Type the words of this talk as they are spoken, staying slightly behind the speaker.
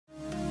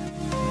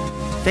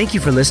Thank you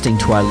for listening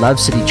to our Love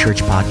City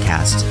Church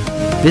podcast.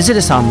 Visit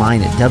us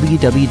online at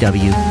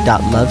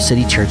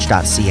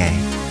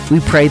www.lovecitychurch.ca. We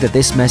pray that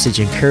this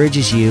message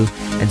encourages you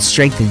and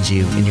strengthens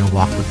you in your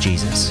walk with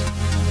Jesus.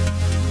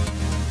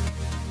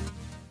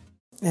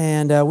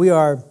 And we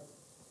are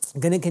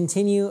going to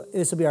continue.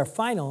 This will be our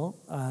final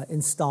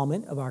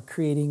installment of our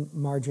Creating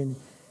Margin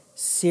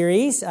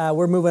series.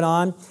 We're moving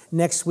on.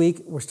 Next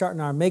week, we're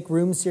starting our Make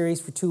Room series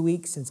for 2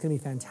 weeks, and it's going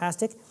to be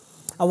fantastic.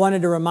 I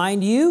wanted to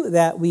remind you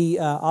that we,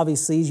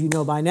 obviously, as you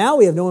know by now,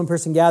 we have no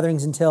in-person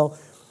gatherings until,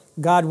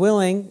 God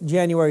willing,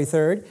 January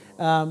 3rd.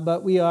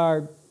 But we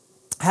are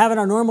having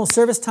our normal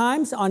service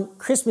times. On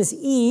Christmas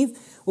Eve,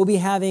 we'll be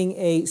having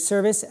a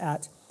service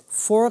at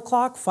 4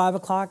 o'clock, 5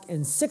 o'clock,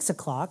 and 6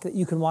 o'clock that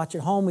you can watch at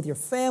home with your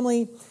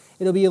family.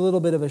 It'll be a little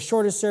bit of a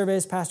shorter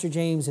service. Pastor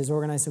James has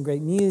organized some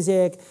great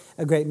music,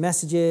 great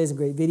messages,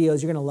 great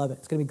videos. You're going to love it.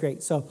 It's going to be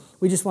great. So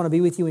we just want to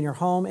be with you in your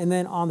home. And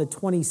then on the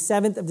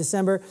 27th of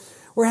December,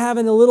 we're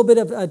having a little bit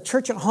of a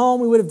church at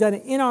home. We would have done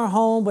it in our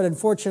home, but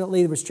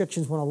unfortunately the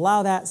restrictions won't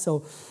allow that.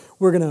 So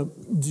we're going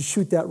to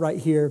shoot that right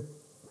here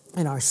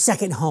in our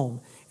second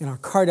home, in our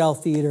Cardell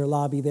Theater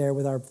lobby there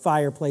with our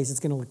fireplace. It's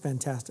going to look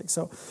fantastic.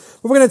 So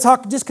we're going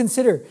to just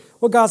consider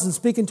what God's been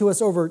speaking to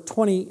us over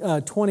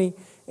 2020,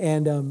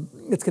 and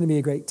it's going to be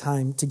a great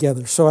time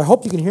together. So I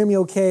hope you can hear me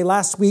okay.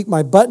 Last week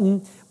my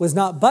button was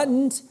not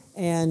buttoned,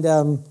 and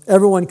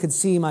everyone could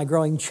see my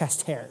growing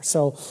chest hair.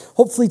 So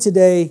hopefully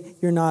today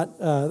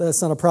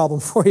that's not a problem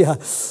for you.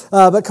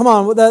 But come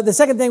on, the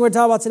second thing we're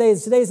talking about today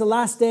is the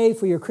last day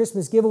for your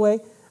Christmas giveaway.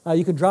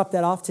 You can drop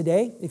that off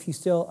today if you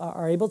still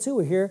are able to.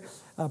 We're here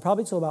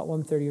probably till about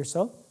 1:30 or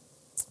so.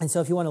 And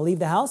so if you want to leave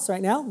the house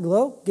right now,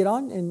 get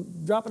on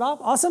and drop it off.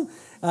 Awesome.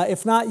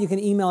 If not, you can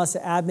email us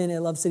at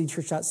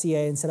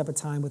admin@lovecitychurch.ca and set up a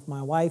time with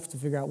my wife to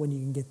figure out when you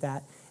can get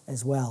that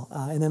as well.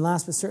 And then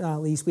last but certainly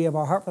not least, we have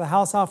our Heart for the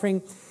House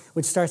offering,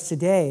 which starts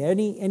today,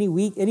 any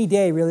week, any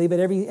day really, but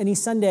any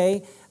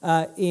Sunday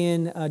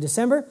in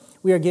December.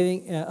 We are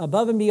giving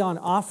above and beyond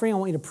offering. I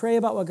want you to pray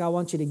about what God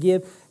wants you to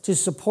give to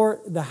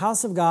support the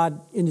house of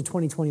God into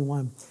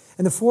 2021.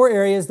 And the 4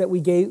 areas that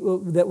we're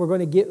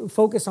going to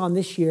focus on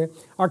this year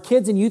are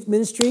kids and youth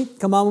ministry.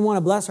 Come on, we want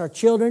to bless our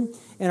children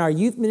and our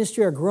youth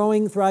ministry, our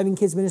growing, thriving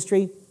kids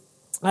ministry.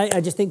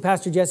 I just think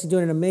Pastor Jesse's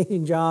doing an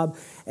amazing job,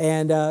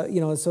 and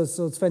so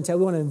it's fantastic.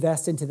 We want to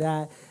invest into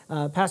that.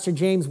 Pastor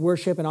James'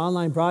 worship and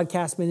online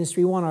broadcast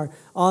ministry. We want our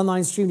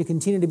online stream to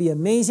continue to be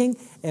amazing,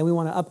 and we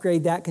want to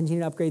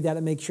continue to upgrade that,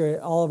 and make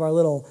sure all of our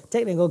little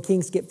technical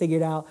kinks get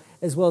figured out,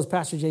 as well as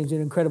Pastor James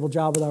doing an incredible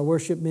job with our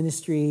worship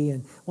ministry,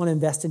 and want to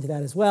invest into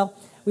that as well.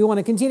 We want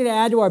to continue to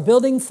add to our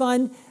building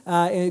fund,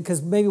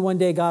 because maybe one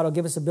day God will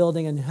give us a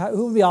building, and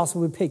who would be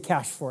awesome if we paid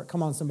cash for it?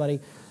 Come on, somebody.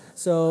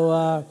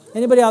 So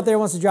anybody out there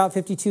wants to drop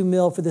 $52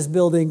 million for this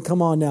building,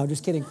 come on now,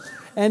 just kidding.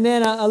 And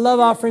then a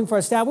love offering for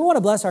our staff. We want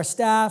to bless our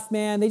staff,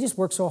 man. They just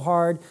work so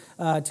hard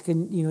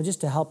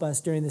just to help us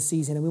during the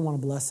season, and we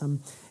want to bless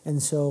them.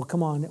 And so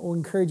come on, we'll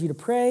encourage you to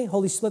pray.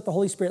 Let the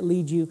Holy Spirit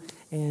lead you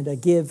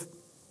and give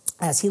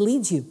as He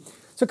leads you.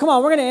 So come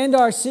on, we're going to end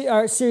our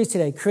series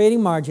today,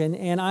 Creating Margin,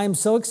 and I am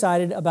so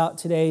excited about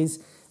today's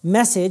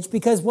message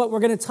because what we're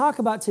going to talk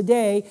about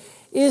today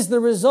is the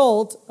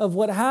result of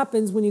what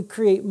happens when you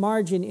create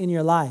margin in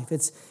your life.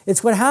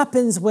 It's what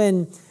happens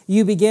when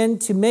you begin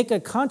to make a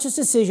conscious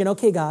decision,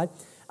 okay, God,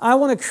 I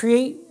want to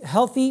create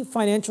healthy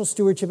financial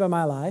stewardship in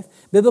my life,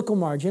 biblical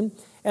margin,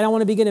 and I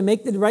want to begin to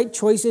make the right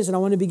choices, and I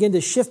want to begin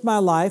to shift my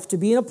life to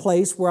be in a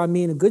place where I'm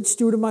being a good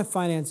steward of my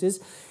finances,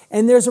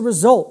 and there's a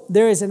result.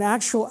 There is an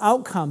actual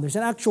outcome. There's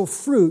an actual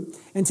fruit,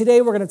 and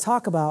today we're going to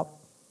talk about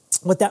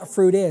what that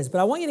fruit is. But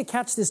I want you to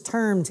catch this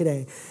term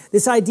today,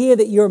 this idea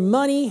that your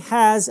money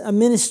has a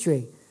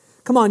ministry.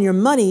 Come on, your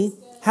money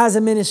has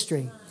a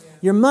ministry.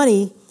 Your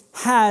money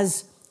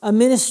has a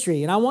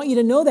ministry. And I want you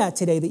to know that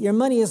today, that your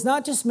money is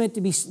not just meant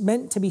to be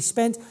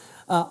spent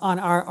on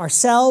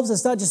ourselves.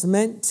 It's not just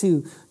meant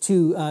to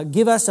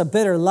give us a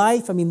better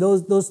life. I mean,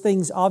 those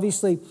things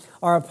obviously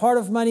are a part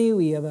of money.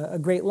 We have a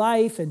great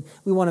life, and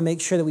we want to make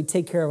sure that we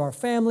take care of our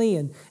family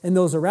and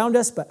those around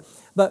us.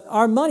 But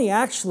our money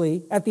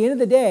actually, at the end of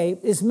the day,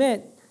 is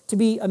meant to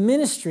be a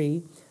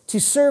ministry to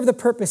serve the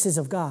purposes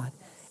of God.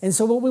 And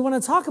so what we want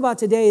to talk about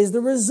today is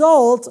the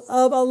result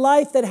of a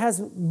life that has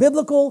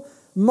biblical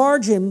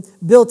margin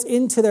built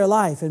into their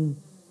life. And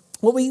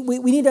what we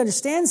need to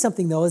understand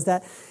something, though, is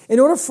that in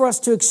order for us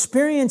to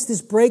experience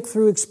this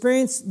breakthrough,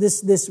 experience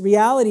this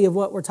reality of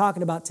what we're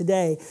talking about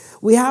today,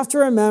 we have to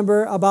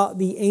remember about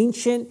the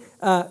ancient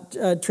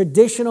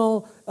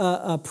traditional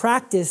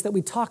practice that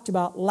we talked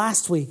about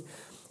last week.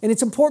 And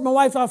it's important. My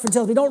wife often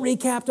tells me, don't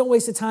recap, don't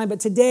waste the time.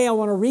 But today I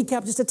want to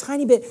recap just a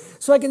tiny bit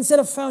so I can set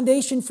a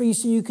foundation for you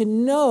so you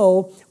can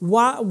know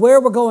where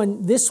we're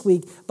going this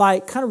week by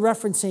kind of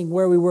referencing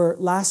where we were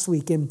last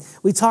week. And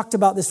we talked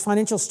about this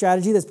financial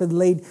strategy that's been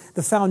laid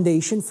the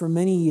foundation for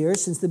many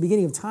years, since the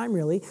beginning of time,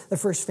 really. The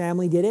first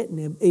family did it,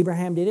 and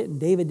Abraham did it, and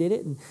David did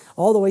it. And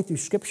all the way through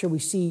Scripture, we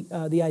see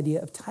the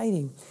idea of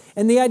tithing.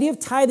 And the idea of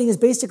tithing is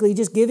basically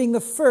just giving the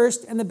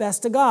first and the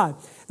best to God.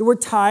 The word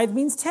tithe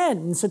means 10,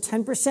 and so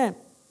 10%.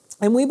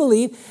 And we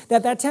believe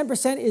that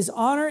 10% is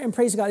honor and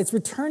praise to God. It's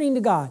returning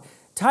to God.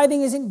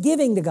 Tithing isn't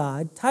giving to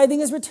God.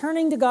 Tithing is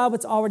returning to God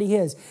what's already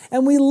His.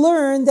 And we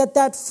learn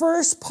that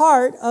first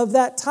part of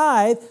that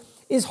tithe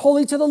is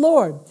holy to the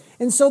Lord.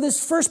 And so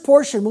this first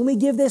portion, when we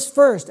give this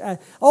first,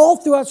 all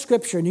throughout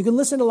Scripture, and you can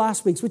listen to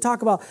last week's, we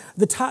talk about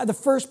the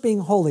first being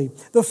holy,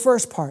 the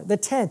first part, the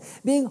 10,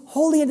 being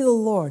holy unto the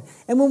Lord.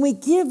 And when we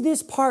give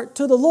this part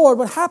to the Lord,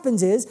 what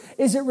happens is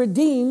it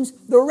redeems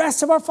the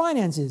rest of our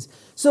finances.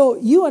 So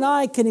you and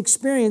I can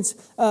experience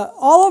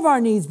all of our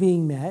needs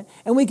being met,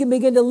 and we can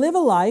begin to live a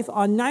life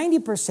on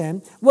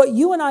 90%, what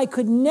you and I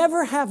could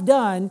never have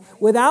done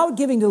without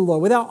giving to the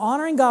Lord, without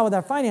honoring God with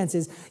our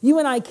finances. You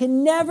and I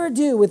can never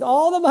do with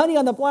all the money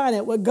on the planet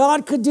what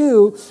God could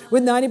do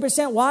with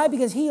 90%. Why?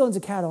 Because He owns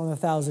a cattle on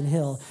 1,000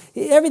 hill.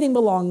 Everything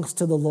belongs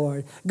to the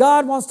Lord.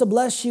 God wants to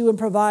bless you and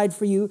provide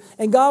for you,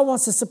 and God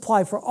wants to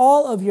supply for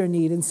all of your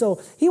need. And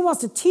so He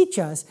wants to teach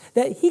us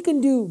that He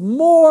can do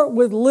more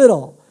with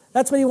little.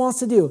 That's what He wants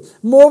to do,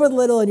 more with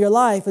little in your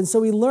life. And so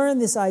we learn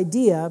this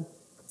idea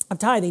of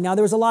tithing. Now,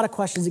 there was a lot of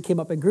questions that came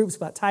up in groups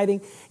about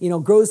tithing,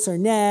 gross or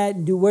net,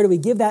 where do we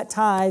give that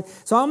tithe?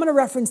 So I'm going to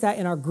reference that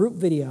in our group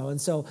video.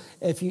 And so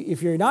if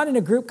you're not in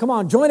a group, come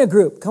on, join a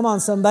group. Come on,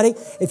 somebody.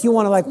 If you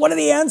want to what are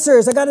the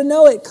answers? I got to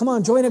know it. Come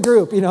on, join a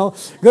group, go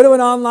to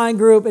an online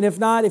group. And if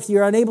not, if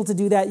you're unable to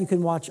do that, you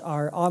can watch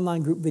our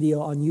online group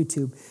video on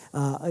YouTube.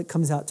 It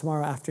comes out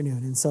tomorrow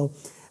afternoon. And so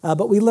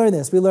but we learn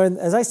this. We learn,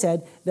 as I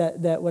said,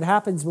 that what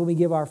happens when we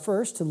give our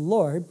first to the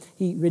Lord,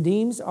 He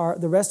redeems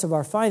the rest of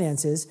our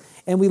finances.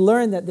 And we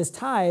learn that this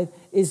tithe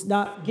is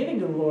not giving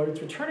to the Lord, it's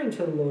returning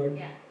to the Lord.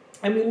 Yeah.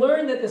 And we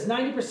learn that this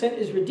 90%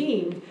 is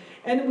redeemed.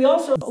 And we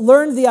also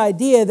learned the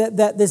idea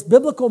that this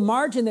biblical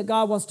margin that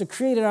God wants to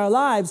create in our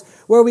lives,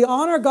 where we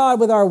honor God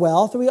with our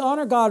wealth, we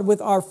honor God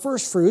with our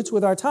first fruits,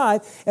 with our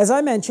tithe. As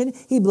I mentioned,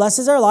 He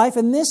blesses our life,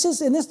 and this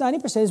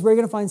 90% is where you're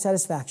going to find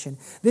satisfaction.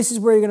 This is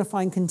where you're going to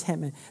find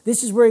contentment.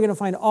 This is where you're going to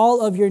find all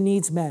of your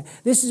needs met.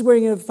 This is where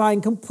you're going to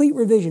find complete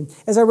revision.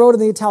 As I wrote in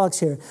the italics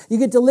here, you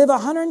get to live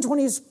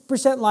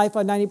 120% life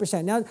on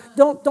 90%. Now,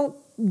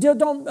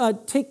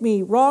 don't take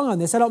me wrong on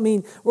this. I don't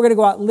mean we're going to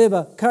go out and live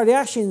a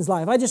Kardashian's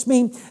life. I just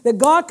mean that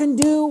God can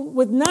do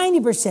with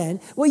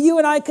 90% what you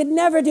and I could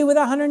never do with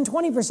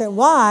 120%.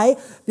 Why?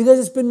 Because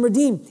it's been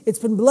redeemed. It's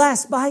been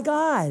blessed by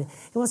God.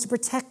 He wants to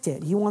protect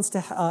it. He wants to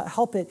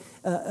help it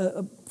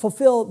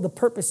fulfill the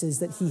purposes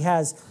that He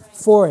has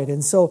for it.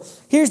 And so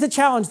here's the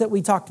challenge that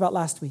we talked about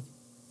last week.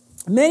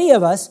 Many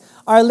of us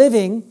are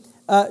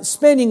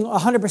spending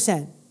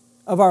 100%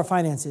 of our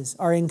finances,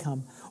 our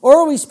income.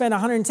 Or we spend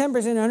 110%,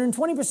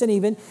 120%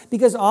 even,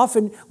 because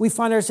often we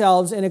find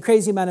ourselves in a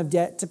crazy amount of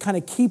debt to kind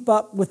of keep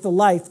up with the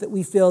life that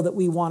we feel that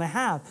we want to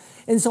have.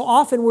 And so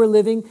often we're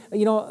living,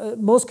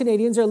 most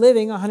Canadians are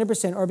living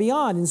 100% or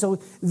beyond. And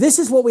so this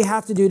is what we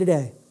have to do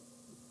today.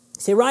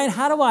 Say, Ryan,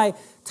 how do I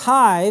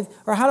tithe,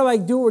 or how do I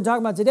do what we're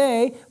talking about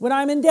today when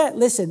I'm in debt?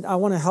 Listen, I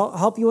want to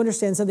help you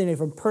understand something today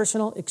from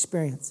personal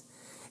experience.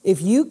 If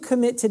you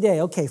commit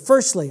today, okay,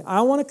 firstly,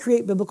 I want to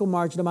create biblical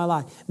margin in my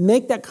life.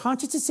 Make that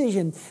conscious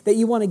decision that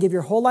you want to give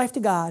your whole life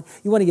to God.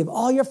 You want to give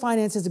all your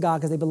finances to God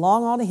because they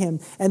belong all to Him,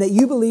 and that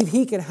you believe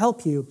He can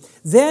help you.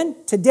 Then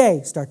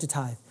today, start to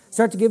tithe.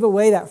 Start to give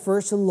away that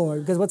first to the Lord,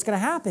 because what's going to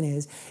happen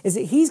is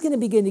that He's going to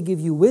begin to give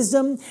you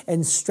wisdom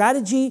and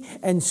strategy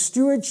and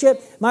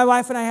stewardship. My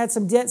wife and I had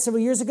some debt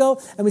several years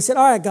ago, and we said,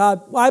 all right,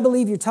 God, I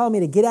believe You're telling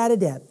me to get out of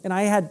debt. And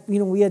I had,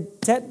 we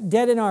had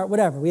debt in our,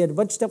 whatever. We had a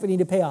bunch of stuff we need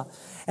to pay off.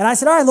 And I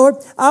said, all right, Lord,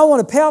 I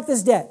want to pay off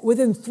this debt.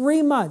 Within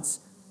 3 months,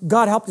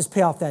 God helped us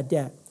pay off that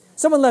debt.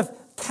 Someone left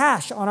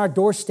cash on our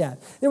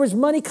doorstep. There was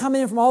money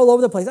coming in from all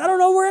over the place. I don't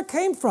know where it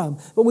came from,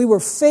 but we were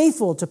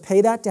faithful to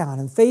pay that down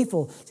and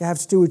faithful to have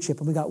stewardship.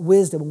 And we got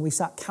wisdom and we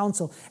sought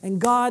counsel. And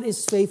God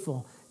is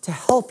faithful to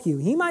help you.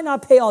 He might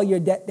not pay all your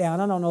debt down.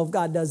 I don't know if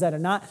God does that or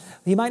not.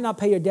 He might not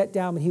pay your debt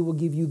down, but He will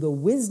give you the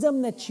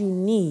wisdom that you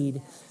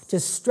need to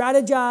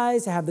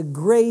strategize, to have the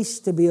grace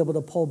to be able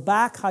to pull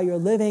back how you're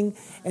living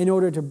in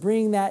order to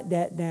bring that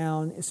debt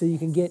down so you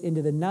can get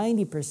into the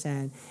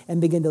 90% and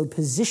begin to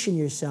position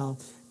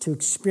yourself to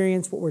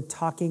experience what we're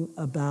talking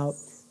about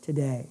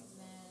today.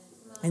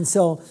 And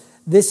so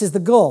this is the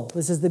goal.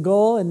 This is the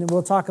goal, and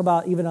we'll talk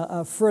about even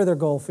a further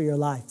goal for your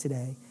life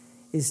today,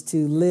 is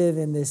to live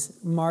in this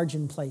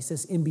margin place,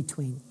 this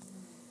in-between.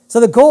 So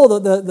the goal,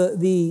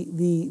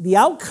 the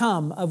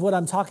outcome of what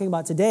I'm talking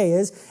about today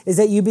is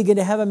that you begin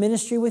to have a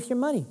ministry with your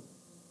money.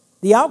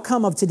 The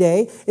outcome of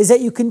today is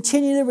that you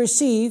continue to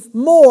receive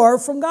more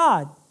from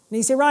God. And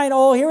you say, Ryan,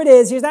 here it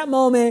is. Here's that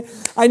moment.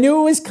 I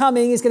knew it was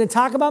coming. He's going to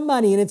talk about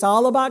money, and it's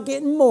all about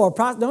getting more.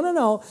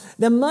 No.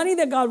 The money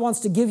that God wants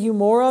to give you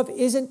more of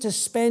isn't to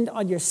spend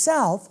on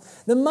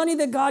yourself. The money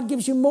that God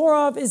gives you more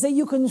of is that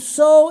you can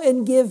sow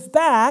and give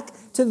back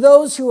to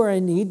those who are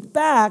in need,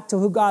 back to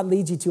who God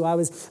leads you to. I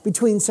was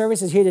between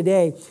services here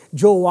today.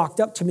 Joel walked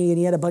up to me, and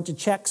he had a bunch of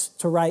checks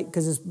to write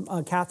because it's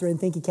Catherine.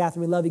 Thank you,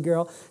 Catherine. We love you,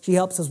 girl. She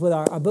helps us with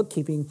our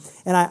bookkeeping.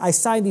 And I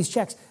signed these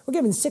checks. We're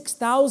giving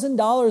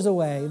 $6,000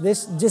 away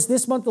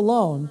this month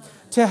alone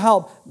to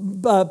help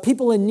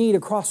people in need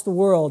across the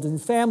world,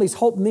 and families,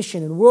 Hope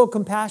Mission and World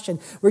Compassion.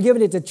 We're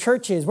giving it to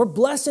churches. We're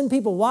blessing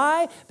people.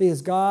 Why?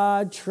 Because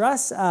God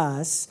trusts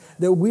us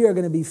that we are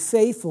going to be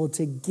faithful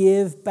to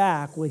give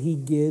back what he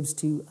gives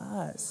to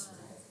us.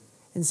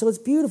 And so it's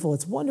beautiful.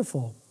 It's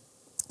wonderful.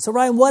 So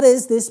Ryan, what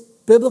is this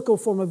biblical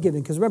form of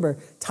giving? Because remember,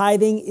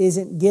 tithing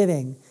isn't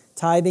giving.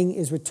 Tithing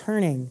is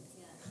returning.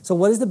 So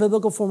what is the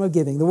biblical form of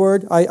giving? The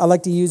word I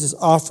like to use is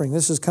offering.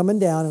 This is coming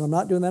down, and I'm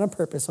not doing that on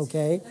purpose,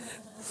 okay?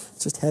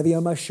 It's just heavy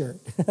on my shirt.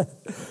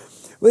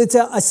 It's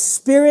a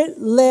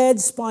spirit-led,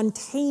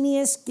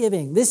 spontaneous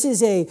giving. This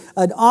is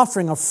an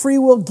offering, a free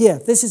will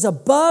gift. This is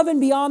above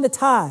and beyond the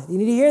tithe. You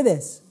need to hear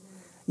this.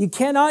 You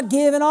cannot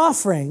give an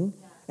offering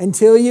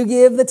until you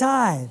give the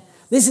tithe.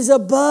 This is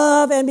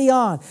above and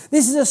beyond.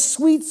 This is a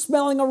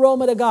sweet-smelling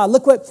aroma to God.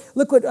 Look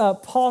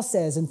what Paul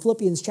says in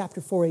Philippians chapter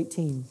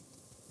 4:18.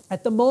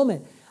 At the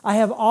moment, I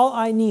have all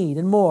I need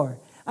and more.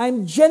 I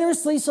am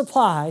generously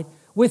supplied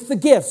with the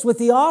gifts, with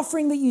the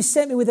offering that you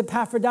sent me with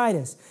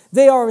Epaphroditus.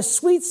 They are a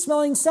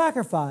sweet-smelling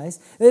sacrifice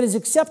that is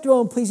acceptable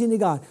and pleasing to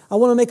God. I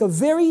want to make a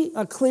very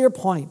clear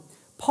point.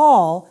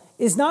 Paul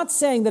is not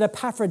saying that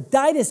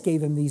Epaphroditus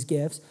gave him these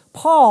gifts.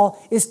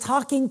 Paul is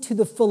talking to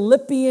the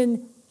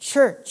Philippian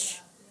church.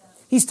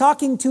 He's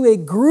talking to a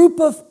group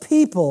of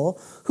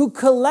people who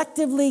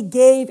collectively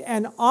gave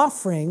an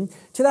offering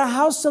to the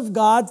house of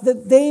God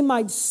that they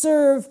might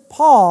serve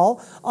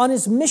Paul on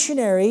his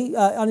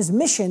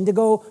mission to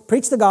go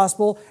preach the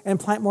gospel and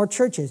plant more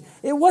churches.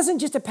 It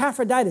wasn't just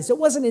Epaphroditus. It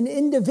wasn't an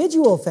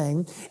individual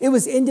thing. It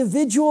was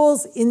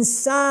individuals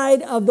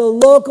inside of the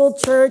local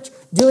church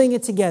doing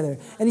it together.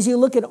 And as you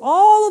look at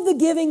all of the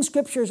giving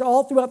scriptures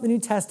all throughout the New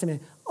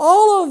Testament,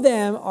 all of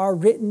them are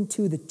written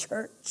to the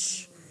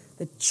church.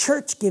 The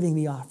church giving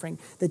the offering,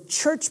 the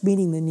church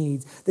meeting the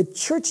needs, the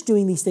church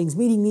doing these things,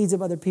 meeting needs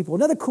of other people.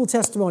 Another cool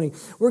testimony.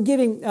 We're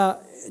giving,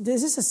 is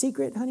this a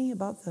secret, honey,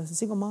 about the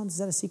single moms? Is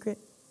that a secret?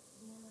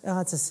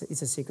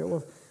 It's a secret.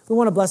 We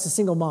want to bless a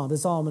single mom.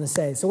 That's all I'm going to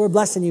say. So we're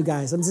blessing you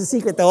guys. It's a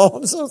secret, though.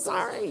 I'm so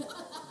sorry.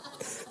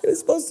 It was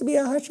supposed to be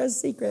a hush-hush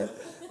secret.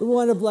 We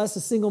want to bless the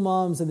single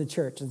moms in the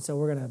church, and so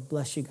we're going to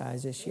bless you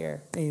guys this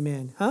year.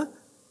 Amen. Huh?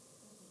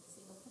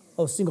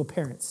 Oh, single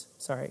parents.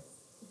 Sorry.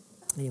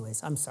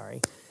 Anyways, I'm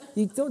sorry.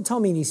 You don't tell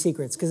me any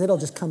secrets because it'll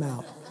just come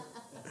out.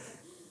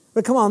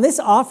 But come on, this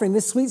offering,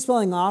 this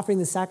sweet-smelling offering,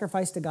 the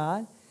sacrifice to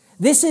God,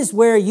 this is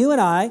where you and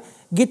I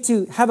get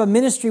to have a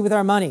ministry with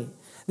our money.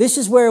 This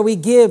is where we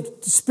give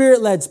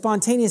spirit-led,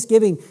 spontaneous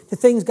giving to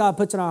things God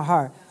puts in our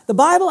heart. The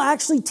Bible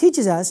actually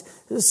teaches us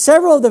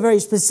several of the very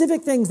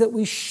specific things that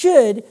we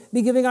should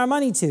be giving our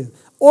money to.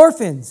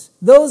 Orphans,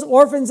 those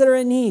orphans that are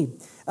in need.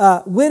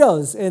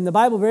 Widows, and the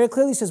Bible very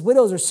clearly says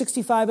widows are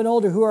 65 and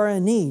older who are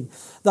in need.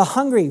 The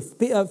hungry,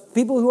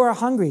 people who are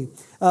hungry.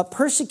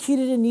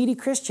 Persecuted and needy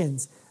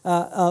Christians.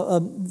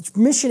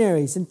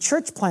 Missionaries and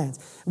church plants.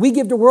 We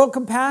give to World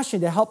Compassion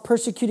to help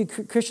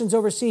persecuted Christians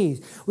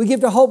overseas. We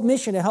give to Hope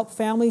Mission to help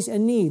families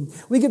in need.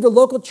 We give to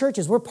local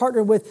churches. We're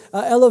partnered with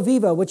Ella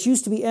Viva, which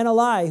used to be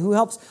NLI, who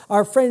helps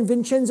our friend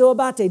Vincenzo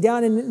Abate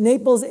down in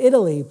Naples,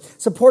 Italy,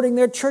 supporting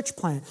their church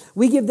plant.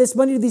 We give this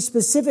money to these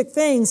specific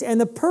things,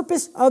 and the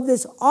purpose of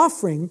this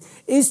offering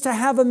is to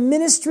have a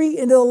ministry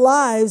into the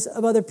lives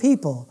of other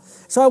people.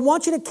 So I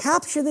want you to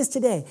capture this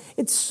today.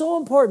 It's so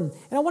important.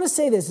 And I want to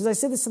say this, as I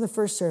said this in the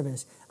first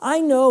service. I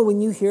know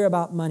when you hear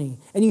about money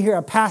and you hear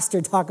a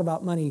pastor talk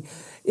about money,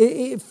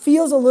 it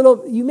feels a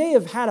little, you may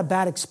have had a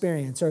bad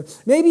experience, or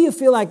maybe you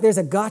feel like there's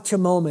a gotcha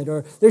moment,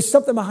 or there's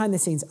something behind the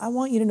scenes. I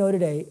want you to know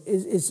today,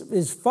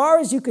 as far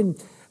as you can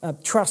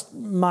trust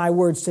my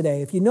words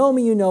today, if you know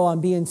me, you know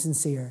I'm being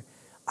sincere.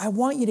 I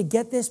want you to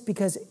get this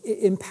because it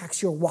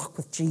impacts your walk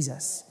with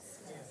Jesus.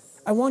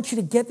 I want you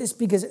to get this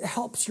because it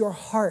helps your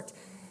heart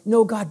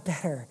know God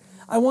better.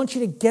 I want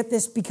you to get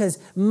this because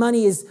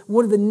money is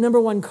one of the number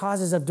one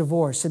causes of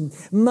divorce, and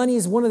money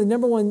is one of the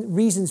number one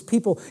reasons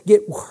people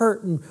get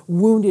hurt and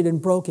wounded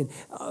and broken.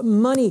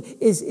 Money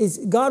is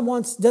God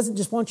doesn't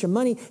just want your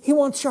money, He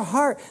wants your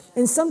heart.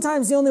 And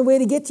sometimes the only way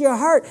to get to your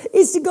heart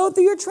is to go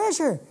through your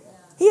treasure.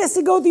 He has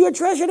to go through your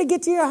treasure to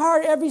get to your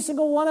heart. Every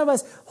single one of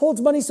us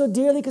holds money so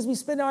dearly because we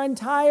spend our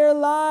entire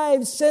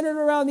lives centered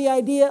around the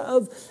idea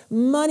of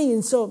money.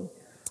 And so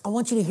I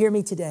want you to hear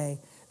me today.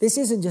 This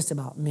isn't just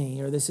about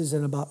me, or this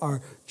isn't about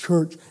our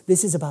church.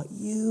 This is about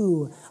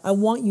you. I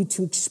want you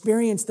to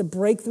experience the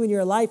breakthrough in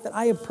your life that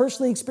I am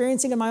personally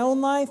experiencing in my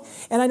own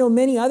life, and I know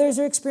many others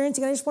are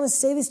experiencing. I just want to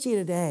say this to you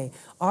today.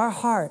 Our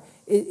heart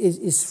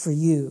is for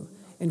you,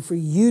 and for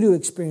you to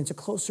experience a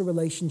closer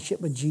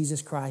relationship with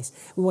Jesus Christ.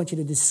 We want you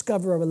to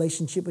discover a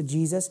relationship with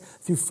Jesus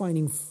through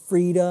finding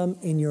freedom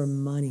in your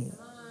money.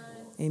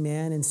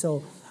 Amen. And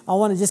so I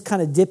want to just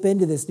kind of dip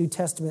into this New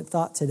Testament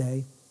thought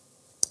today.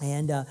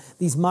 And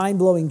these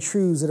mind-blowing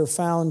truths that are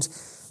found,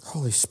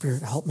 Holy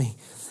Spirit, help me.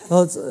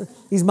 Well,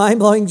 these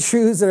mind-blowing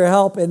truths that are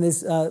helped in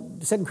this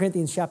 2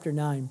 Corinthians chapter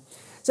 9.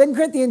 2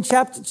 Corinthians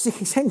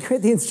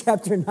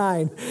chapter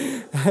 9.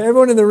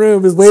 Everyone in the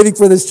room is waiting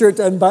for this shirt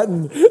to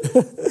unbutton.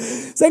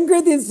 2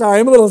 Corinthians, sorry,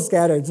 I'm a little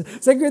scattered.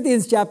 2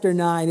 Corinthians chapter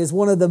 9 is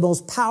one of the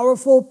most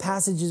powerful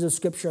passages of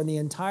Scripture in the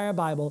entire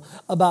Bible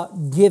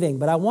about giving.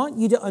 But I want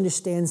you to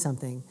understand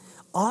something.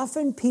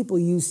 Often people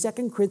use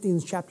 2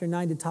 Corinthians chapter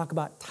 9 to talk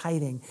about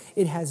tithing.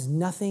 It has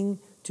nothing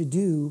to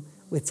do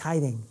with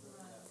tithing.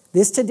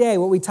 This today,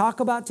 what we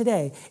talk about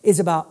today, is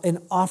about an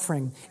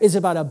offering, is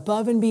about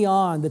above and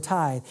beyond the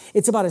tithe.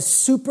 It's about a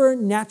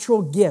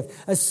supernatural gift,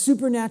 a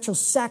supernatural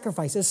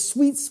sacrifice, a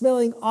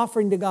sweet-smelling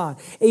offering to God,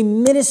 a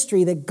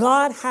ministry that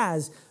God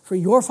has for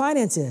your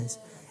finances.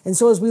 And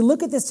so as we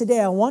look at this today,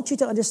 I want you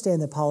to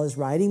understand that Paul is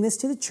writing this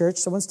to the church.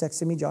 Someone's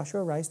texting me,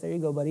 Joshua Rice. There you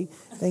go, buddy.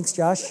 Thanks,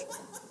 Josh.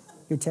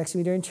 You're texting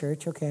me during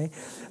church, okay.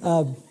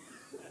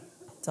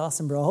 It's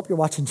awesome, bro. I hope you're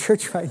watching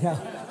church right now.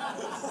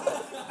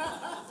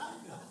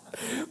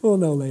 We'll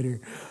know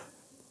later.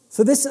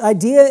 So this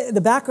idea,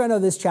 the background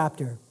of this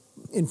chapter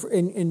in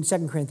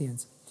 2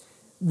 Corinthians,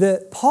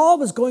 Paul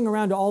was going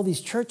around to all these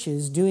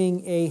churches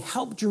doing a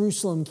Help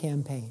Jerusalem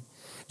campaign.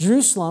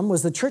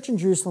 The church in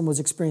Jerusalem was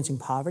experiencing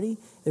poverty.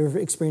 They were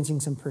experiencing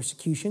some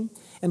persecution.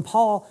 And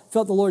Paul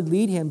felt the Lord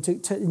lead him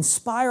to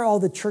inspire all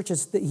the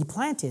churches that he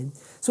planted.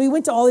 So he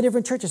went to all the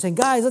different churches saying,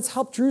 guys, let's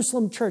help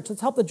Jerusalem church. Let's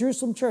help the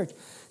Jerusalem church.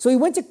 So he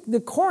went to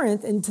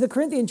Corinth and to the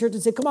Corinthian church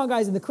and said, come on,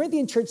 guys. And the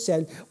Corinthian church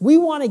said, we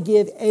want to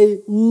give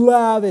a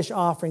lavish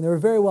offering. They were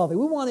very wealthy.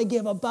 We want to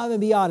give above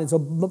and beyond. And so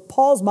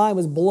Paul's mind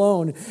was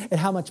blown at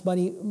how much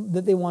money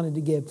that they wanted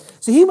to give.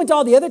 So he went to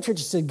all the other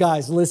churches and said,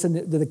 guys, listen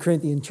to the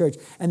Corinthian church.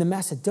 And the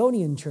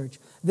Macedonian church,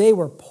 they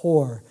were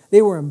poor.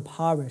 They were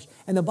impoverished.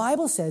 And the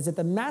Bible says that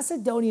the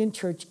Macedonian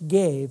church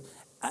gave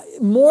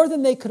more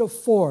than they could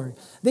afford.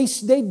 They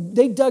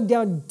dug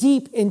down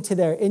deep into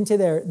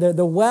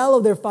the well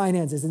of their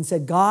finances and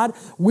said, God,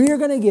 we're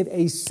going to give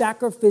a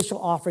sacrificial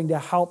offering to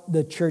help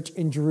the church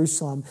in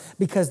Jerusalem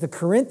because the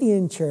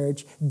Corinthian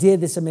church did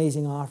this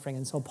amazing offering.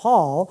 And so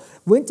Paul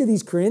went to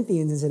these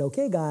Corinthians and said,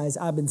 okay, guys,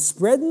 I've been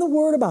spreading the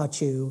word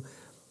about you.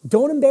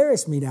 Don't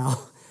embarrass me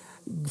now.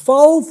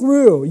 Follow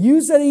through.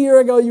 You said a year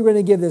ago you were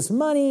going to give this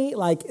money.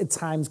 Like,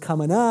 time's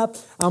coming up.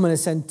 I'm going to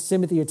send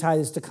Timothy or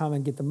Titus to come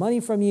and get the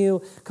money from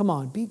you. Come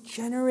on, be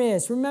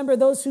generous. Remember,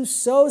 those who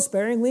sow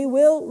sparingly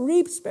will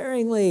reap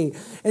sparingly.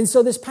 And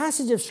so this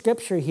passage of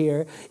Scripture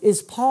here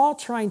is Paul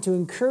trying to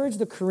encourage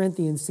the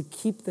Corinthians to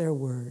keep their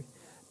word.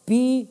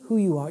 Be who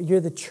you are. You're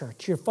the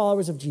church. You're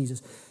followers of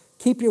Jesus.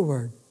 Keep your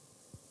word.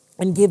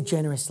 And give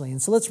generously. And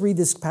so let's read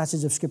this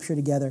passage of Scripture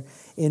together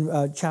in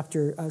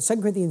 2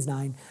 Corinthians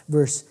 9,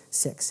 verse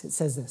 6. It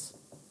says this.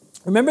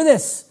 Remember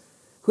this,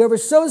 whoever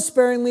sows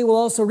sparingly will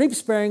also reap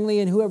sparingly,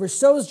 and whoever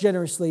sows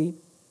generously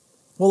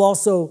will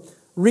also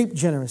reap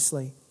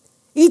generously.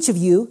 Each of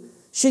you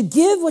should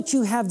give what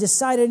you have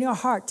decided in your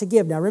heart to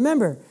give. Now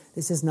remember,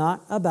 this is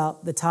not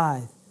about the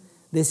tithe.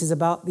 This is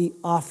about the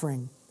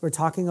offering. We're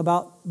talking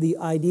about the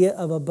idea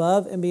of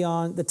above and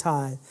beyond the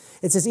tithe.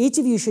 It says, each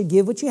of you should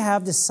give what you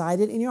have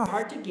decided in your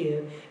heart to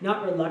give,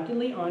 not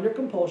reluctantly or under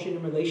compulsion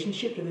in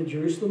relationship to the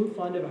Jerusalem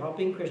fund of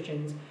helping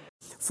Christians.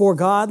 For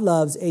God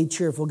loves a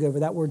cheerful giver.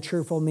 That word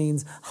cheerful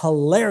means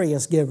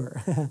hilarious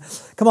giver.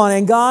 Come on,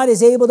 and God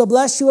is able to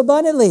bless you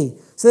abundantly,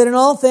 so that in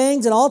all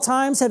things and all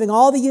times, having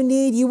all that you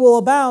need, you will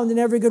abound in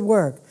every good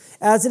work.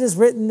 As it is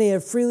written, they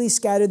have freely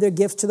scattered their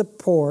gifts to the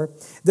poor.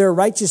 Their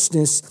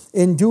righteousness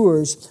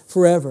endures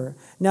forever.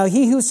 Now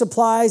he who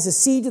supplies the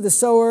seed to the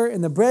sower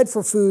and the bread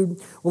for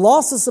food will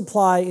also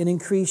supply and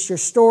increase your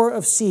store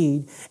of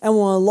seed and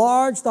will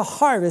enlarge the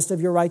harvest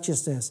of your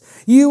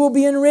righteousness. You will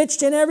be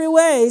enriched in every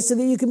way so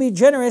that you can be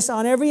generous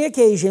on every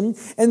occasion,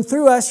 and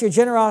through us your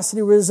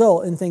generosity will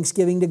result in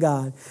thanksgiving to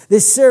God.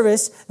 This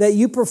service that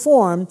you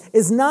perform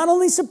is not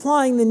only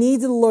supplying the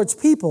needs of the Lord's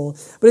people,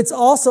 but it's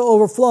also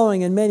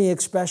overflowing in many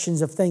expressions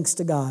of thanks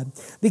to God.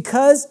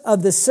 Because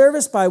of the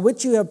service by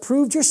which you have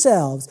proved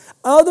yourselves,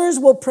 others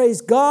will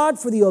praise God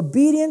for the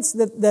obedience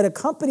that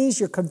accompanies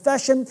your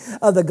confession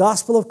of the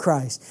gospel of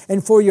Christ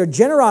and for your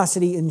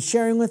generosity in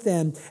sharing with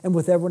them and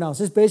with everyone else.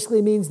 This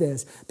basically means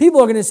this.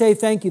 People are going to say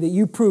thank you that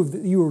you proved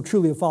that you were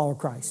truly a follower of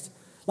Christ.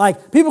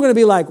 Like, people are going to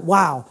be like,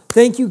 wow,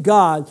 thank you,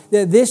 God,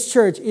 that this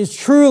church is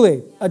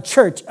truly a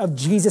church of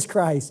Jesus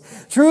Christ.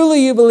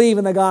 Truly you believe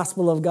in the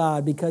gospel of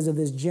God because of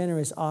this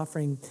generous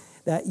offering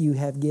that you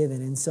have given.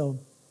 And so,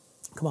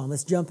 come on,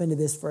 let's jump into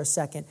this for a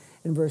second.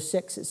 In verse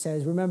 6, it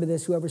says, remember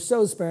this, whoever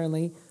sows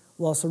sparingly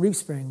will also reap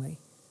sparingly.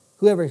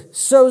 Whoever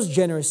sows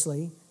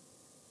generously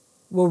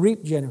will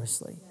reap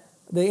generously.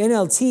 The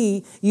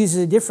NLT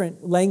uses a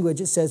different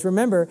language. It says,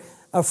 remember,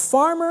 a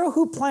farmer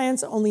who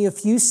plants only a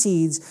few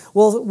seeds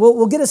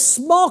will get a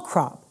small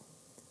crop,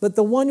 but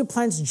the one who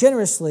plants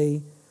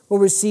generously will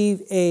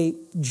receive a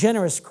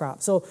generous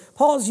crop. So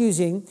Paul's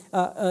using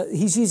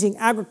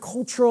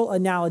agricultural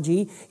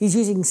analogy. He's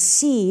using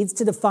seeds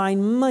to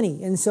define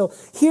money. And so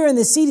here in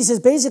the seed, he says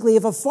basically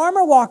if a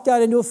farmer walked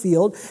out into a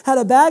field, had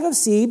a bag of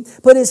seed,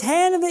 put his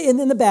hand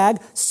in the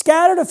bag,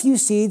 scattered a few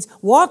seeds,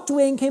 walked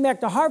away and came back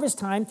to harvest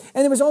time,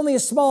 and there was only a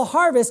small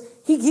harvest,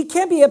 he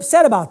can't be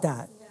upset about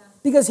that.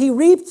 because he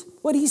reaped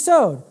what he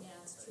sowed.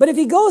 But if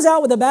he goes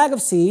out with a bag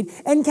of seed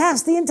and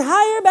casts the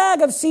entire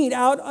bag of seed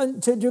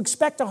out to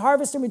expect a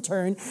harvest in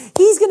return,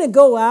 he's going to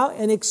go out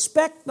and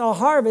expect the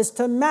harvest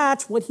to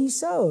match what he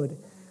sowed.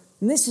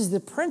 And this is the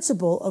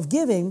principle of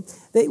giving,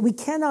 that we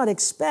cannot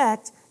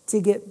expect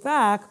to get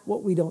back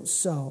what we don't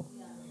sow.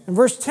 In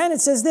verse 10 it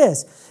says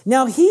this,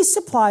 now he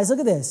supplies, look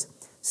at this,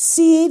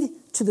 seed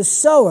to the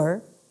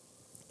sower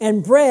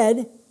and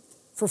bread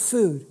for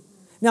food.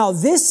 Now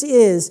this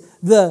is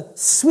the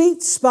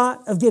sweet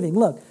spot of giving.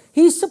 Look,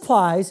 he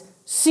supplies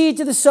seed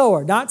to the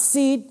sower, not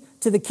seed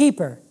to the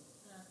keeper.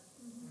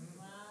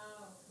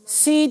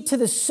 Seed to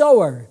the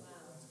sower.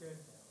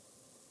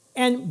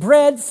 And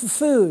bread for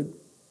food.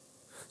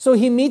 So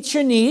he meets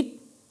your need,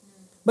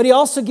 but he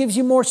also gives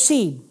you more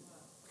seed.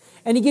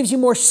 And he gives you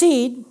more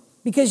seed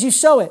because you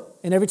sow it.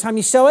 And every time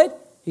you sow it,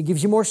 he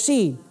gives you more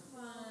seed.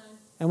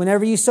 And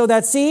whenever you sow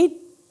that seed,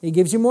 he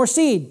gives you more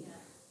seed.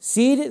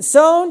 Seed is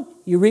sown,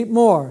 you reap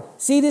more.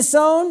 Seed is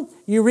sown,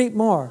 you reap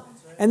more.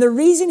 And the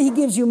reason he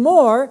gives you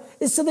more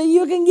is so that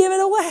you can give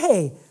it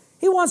away.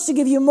 He wants to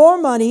give you more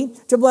money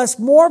to bless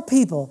more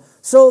people.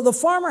 So the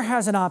farmer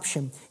has an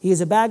option. He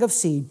has a bag of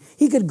seed.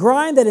 He could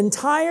grind that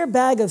entire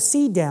bag of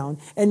seed down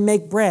and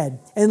make bread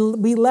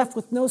and be left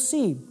with no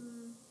seed.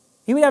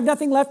 He would have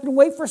nothing left and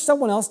wait for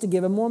someone else to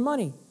give him more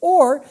money.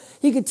 Or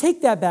he could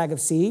take that bag of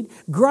seed,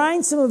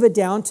 grind some of it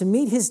down to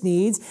meet his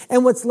needs,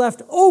 and what's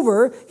left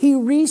over, he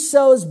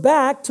re-sows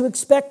back to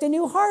expect a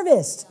new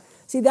harvest.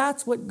 See,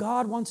 that's what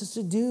God wants us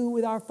to do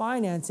with our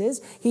finances.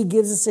 He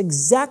gives us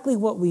exactly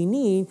what we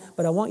need,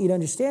 but I want you to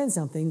understand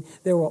something.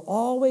 There will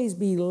always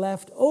be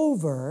left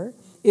over.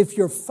 If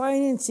you're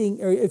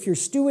financing, or if you're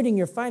stewarding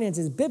your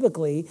finances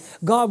biblically,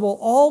 God will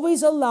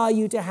always allow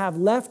you to have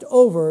left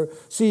over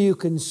so you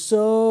can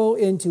sow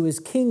into his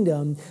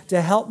kingdom to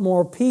help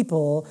more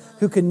people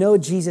who can know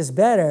Jesus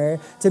better,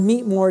 to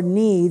meet more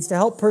needs, to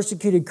help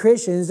persecuted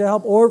Christians, to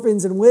help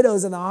orphans and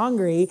widows and the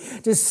hungry,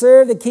 to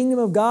serve the kingdom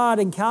of God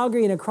in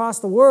Calgary and across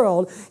the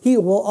world. He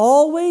will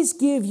always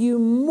give you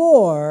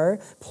more,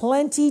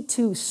 plenty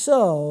to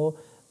sow,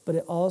 but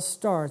it all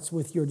starts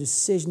with your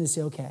decision to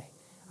say, okay,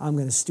 I'm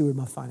going to steward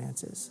my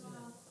finances.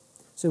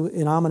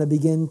 And I'm going to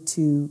begin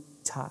to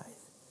tithe.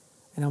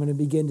 And I'm going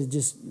to begin to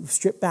just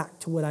strip back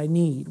to what I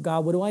need.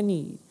 God, what do I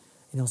need?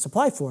 And he'll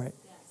supply for it.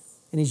 Yes.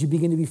 And as you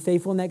begin to be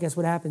faithful in that, guess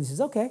what happens? He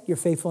says, okay, you're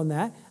faithful in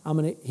that.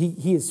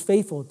 He is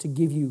faithful to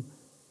give you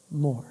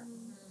more.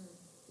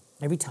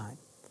 Every time.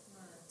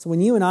 So when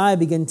you and I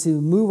begin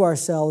to move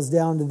ourselves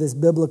down to this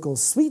biblical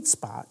sweet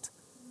spot,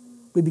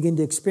 we begin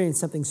to experience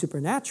something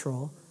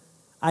supernatural.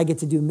 I get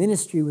to do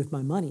ministry with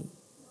my money.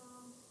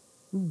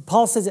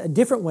 Paul says it a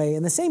different way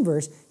in the same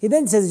verse. He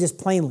then says it just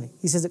plainly.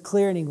 He says it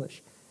clear in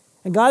English.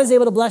 And God is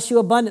able to bless you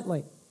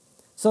abundantly.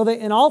 So that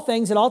in all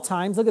things, at all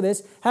times, look at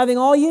this, having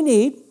all you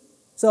need.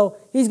 So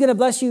he's going to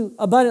bless you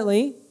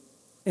abundantly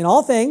in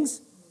all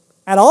things,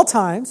 at all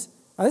times.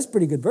 Oh, that's a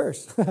pretty good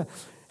verse.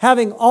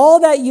 Having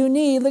all that you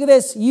need, look at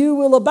this, you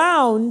will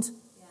abound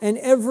in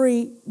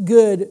every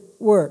good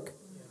work.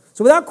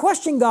 So without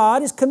question,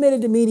 God is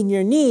committed to meeting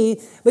your need,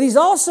 but he's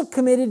also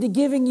committed to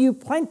giving you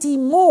plenty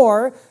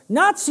more,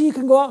 not so you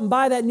can go out and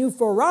buy that new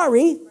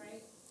Ferrari,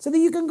 so that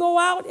you can go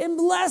out and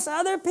bless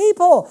other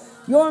people.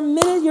 Your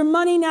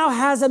money now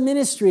has a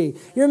ministry.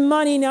 Your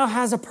money now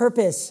has a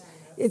purpose.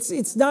 It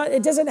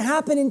doesn't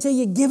happen until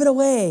you give it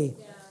away.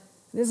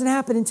 It doesn't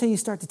happen until you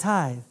start to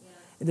tithe.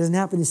 It doesn't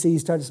happen until you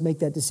start to make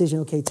that decision,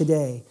 okay,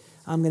 today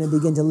I'm going to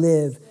begin to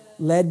live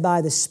led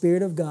by the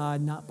Spirit of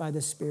God, not by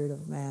the spirit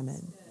of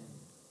mammon.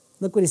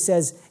 Look what it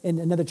says in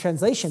another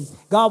translation.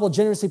 God will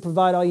generously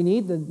provide all you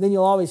need. Then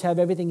you'll always have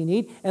everything you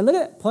need. And look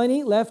at it,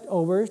 plenty left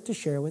over to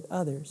share with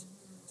others.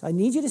 So I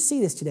need you to see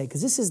this today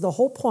because this is the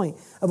whole point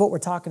of what we're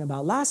talking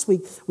about. Last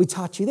week, we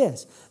taught you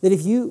this, that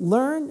if you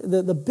learn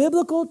the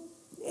biblical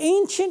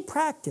ancient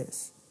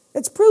practice,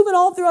 it's proven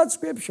all throughout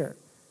Scripture,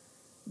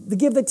 to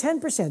give the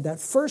 10%, that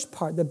first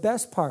part, the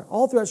best part,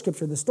 all throughout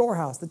Scripture, the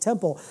storehouse, the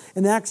temple.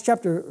 In Acts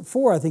chapter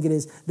 4, I think it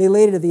is, they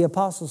laid it at the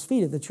apostles'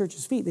 feet, at the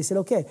church's feet. They said,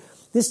 okay,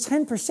 this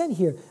 10%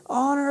 here,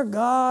 honor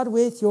God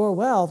with your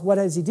wealth. What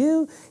does he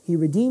do? He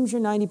redeems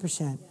your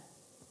 90%.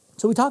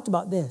 So we talked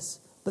about this,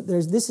 but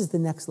this is the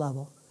next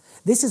level.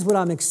 This is what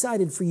I'm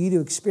excited for you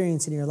to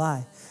experience in your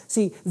life.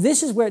 See,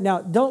 this is where,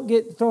 now, don't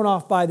get thrown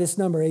off by this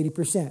number,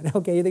 80%.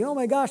 Okay, you think, oh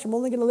my gosh, I'm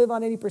only going to live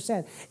on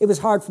 80%. It was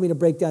hard for me to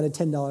break down a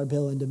 $10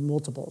 bill into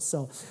multiples.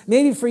 So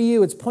maybe for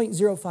you, it's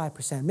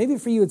 0.05%. Maybe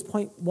for you, it's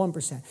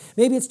 0.1%.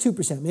 Maybe it's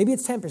 2%. Maybe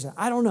it's 10%.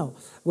 I don't know.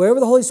 Wherever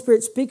the Holy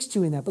Spirit speaks to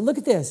you in that. But look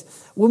at this.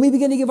 When we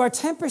begin to give our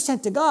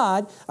 10% to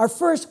God,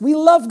 we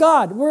love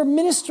God. We're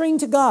ministering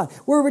to God.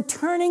 We're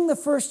returning the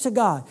first to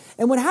God.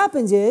 And what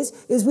happens is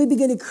we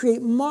begin to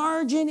create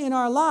margin in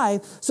our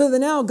life so that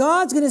now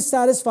God's going to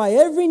satisfy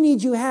every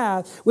need you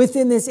have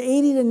within this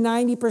 80 to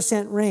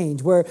 90%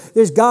 range where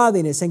there's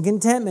godliness and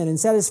contentment and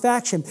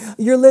satisfaction.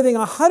 You're living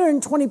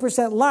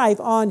 120% life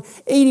on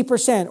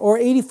 80% or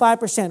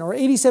 85% or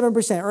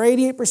 87%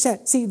 or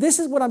 88%. See, this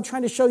is what I'm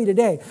trying to show you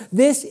today.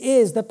 This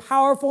is the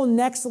powerful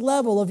next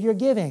level of your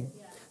giving.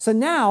 So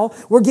now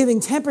we're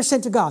giving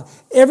 10% to God.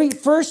 Every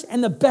first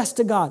and the best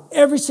to God.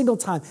 Every single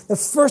time. The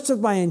first of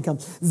my income.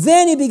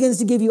 Then he begins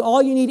to give you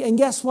all you need. And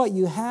guess what?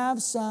 You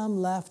have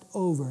some left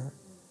over.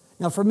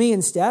 Now for me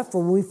and Steph,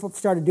 when we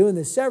started doing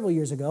this several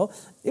years ago,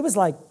 it was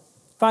like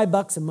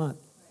 $5 a month.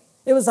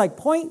 It was like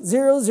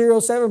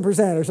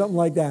 0.007% or something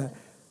like that.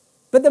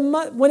 But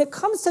when it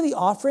comes to the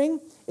offering,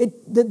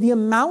 the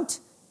amount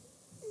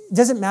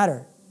doesn't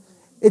matter.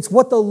 It's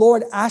what the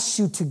Lord asks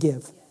you to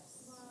give.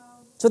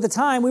 So at the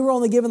time, we were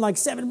only given like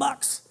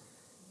 $7.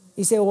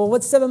 You say, well,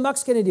 what's $7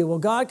 going to do? Well,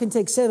 God can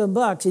take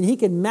 $7 and he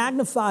can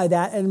magnify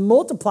that and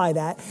multiply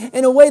that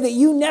in a way that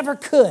you never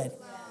could.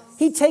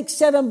 He takes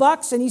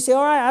 $7 and you say,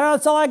 all right,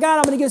 that's all I got.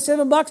 I'm going to give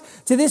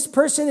 $7 to this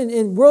person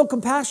in World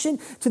Compassion,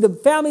 to the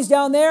families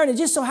down there. And it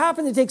just so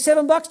happened to take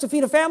 $7 to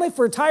feed a family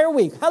for an entire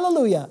week.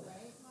 Hallelujah.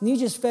 And you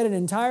just fed an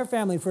entire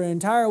family for an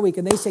entire week.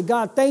 And they say,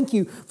 God, thank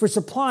you for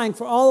supplying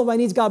for all of my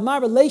needs. God, my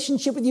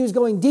relationship with you is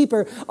going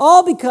deeper.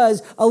 All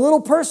because a little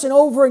person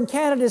over in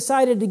Canada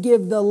decided to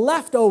give the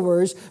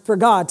leftovers for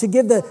God, to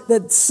give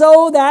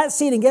sow that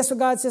seed. And guess what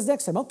God says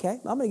next time? Okay,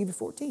 I'm going to give you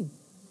 14.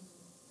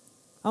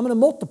 I'm going to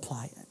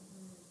multiply it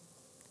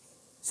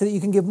so that you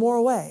can give more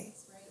away.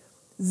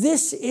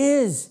 This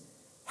is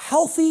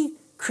healthy,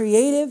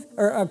 creative,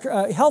 or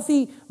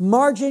healthy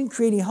margin,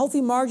 creating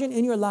healthy margin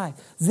in your life.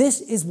 This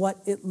is what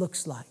it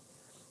looks like.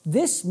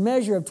 This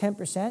measure of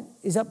 10%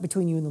 is up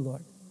between you and the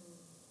Lord.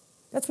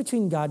 That's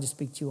between God to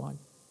speak to you on.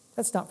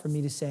 That's not for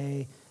me to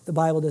say. The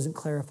Bible doesn't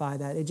clarify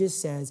that. It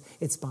just says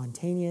it's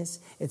spontaneous.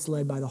 It's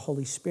led by the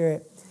Holy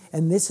Spirit.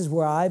 And this is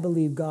where I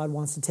believe God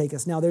wants to take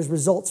us. Now, there's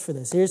results for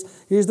this.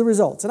 Here's the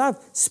results. And I've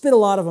spit a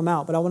lot of them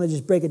out, but I want to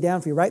just break it down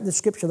for you. Right in the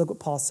scripture, look what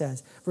Paul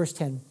says. Verse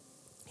 10.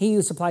 He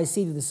who supplies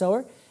seed to the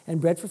sower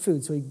and bread for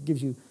food. So he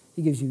gives you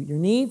your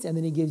needs, and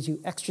then he gives you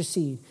extra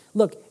seed.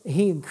 Look,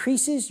 he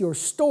increases your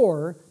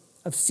store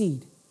of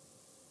seed.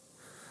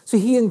 So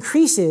he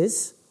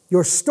increases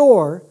your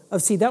store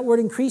of seed. That word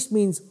increase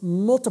means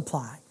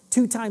multiply.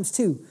 2 times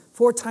 2,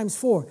 4 times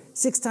 4,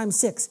 6 times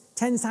 6,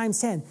 10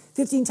 times 10,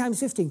 15 times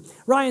 15.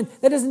 Ryan,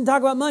 that doesn't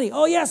talk about money.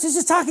 Oh yes, this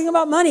is talking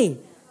about money.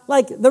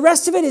 Like the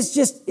rest of it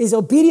is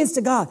obedience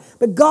to God.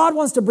 But God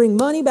wants to bring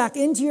money back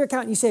into your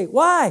account. And you say,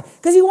 why?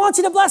 Because he wants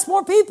you to bless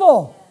more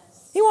people.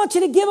 He wants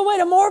you to give away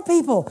to more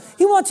people.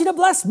 He wants you to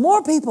bless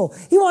more people.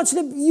 He wants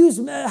you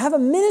to have a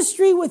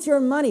ministry with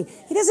your money.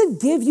 He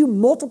doesn't give you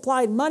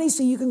multiplied money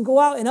so you can go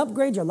out and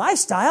upgrade your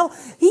lifestyle.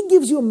 He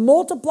gives you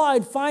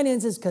multiplied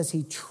finances because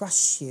he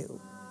trusts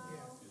you.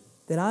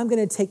 That I'm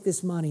going to take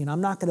this money and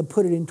I'm not going to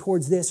put it in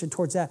towards this or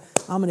towards that.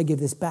 I'm going to give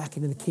this back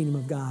into the kingdom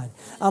of God.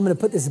 I'm going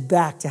to put this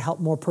back to help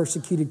more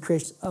persecuted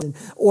Christians and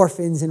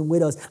orphans and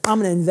widows. I'm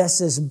going to invest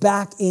this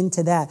back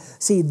into that.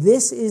 See,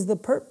 this is the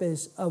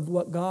purpose of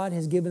what God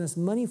has given us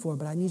money for.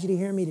 But I need you to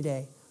hear me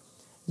today.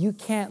 You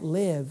can't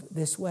live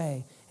this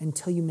way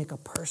until you make a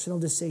personal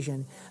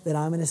decision that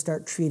I'm going to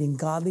start treating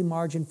godly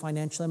margin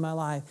financially in my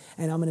life.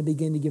 And I'm going to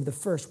begin to give the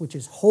first, which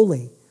is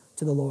holy,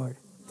 to the Lord.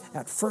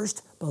 That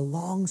first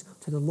belongs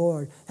to the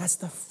Lord. That's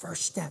the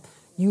first step.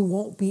 You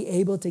won't be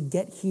able to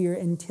get here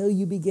until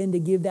you begin to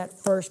give that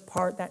first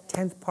part, that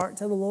 10th part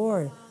to the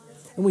Lord.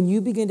 And when you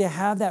begin to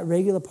have that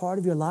regular part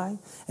of your life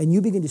and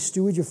you begin to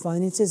steward your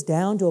finances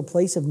down to a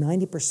place of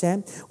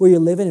 90% where you're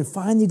living, and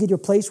finally you get your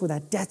place where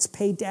that debt's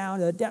paid down,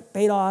 the debt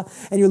paid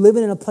off, and you're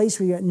living in a place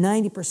where you're at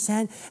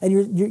 90%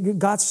 and you're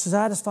God's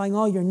satisfying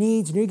all your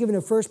needs and you're giving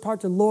the first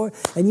part to the Lord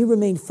and you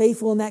remain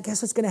faithful in that,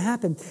 guess what's going to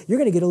happen? You're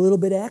going to get a little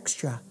bit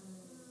extra.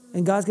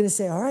 And God's going to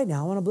say, all right,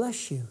 now I want to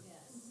bless you.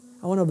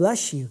 I want to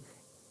bless you.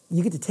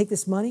 You get to take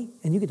this money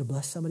and you get to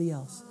bless somebody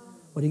else.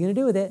 What are you going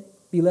to do with it?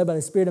 Be led by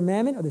the spirit of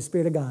mammon or the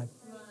spirit of God?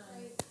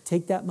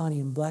 Take that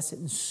money and bless it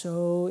and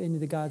sow into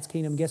the God's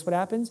kingdom. Guess what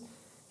happens?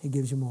 He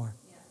gives you more.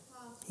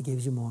 He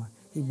gives you more.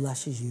 He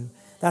blesses you.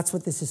 That's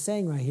what this is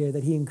saying right here,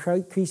 that he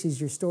increases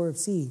your store of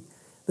seed.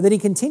 But then he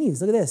continues.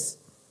 Look at this.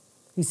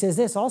 He says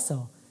this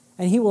also.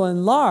 And he will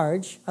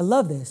enlarge, I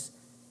love this,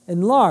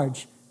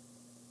 enlarge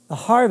the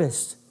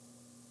harvest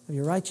of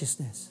your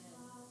righteousness.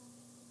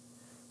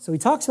 So he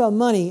talks about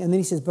money, and then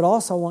he says, but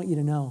also I want you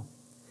to know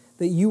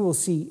that you will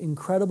see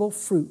incredible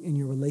fruit in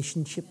your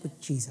relationship with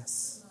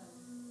Jesus.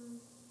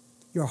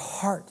 Your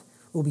heart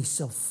will be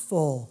so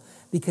full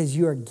because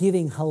you are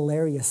giving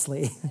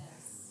hilariously,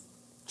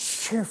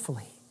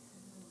 cheerfully,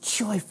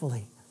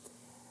 joyfully.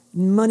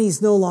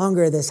 Money's no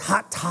longer this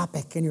hot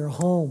topic in your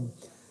home.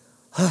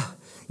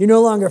 You're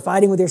no longer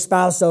fighting with your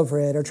spouse over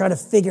it or trying to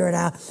figure it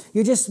out.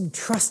 You're just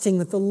trusting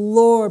that the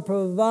Lord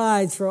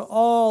provides for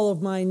all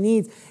of my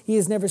needs. He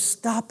is never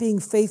stopped being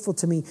faithful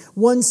to me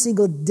one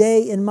single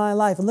day in my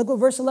life. And look what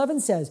verse 11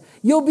 says.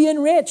 You'll be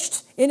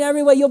enriched in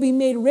every way. You'll be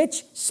made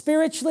rich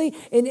spiritually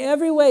in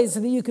every way so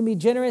that you can be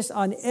generous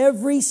on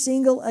every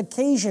single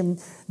occasion.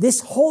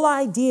 This whole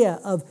idea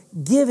of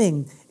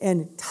giving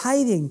and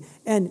tithing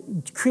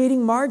and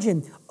creating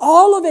margin,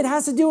 all of it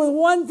has to do with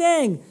one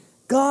thing.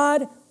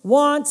 God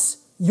wants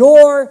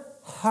your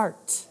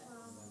heart.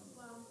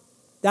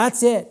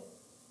 That's it.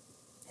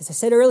 As I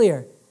said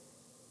earlier,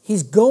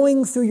 he's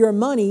going through your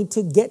money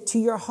to get to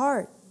your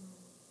heart.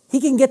 He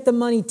can get the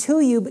money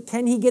to you, but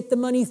can he get the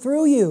money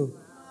through you?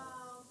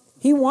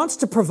 He wants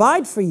to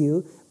provide for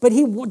you, but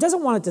he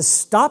doesn't want it to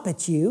stop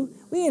at you.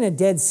 We ain't a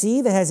Dead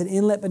Sea that has an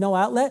inlet but no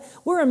outlet.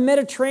 We're a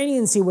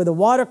Mediterranean Sea where the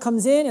water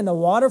comes in and the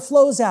water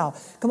flows out.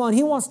 Come on,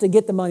 he wants to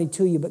get the money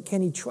to you, but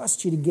can he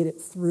trust you to get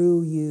it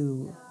through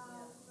you?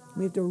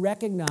 We have to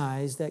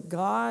recognize that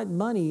God,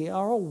 money,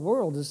 our whole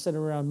world is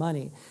centered around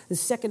money. The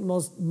second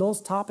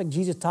most topic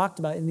Jesus talked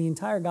about in the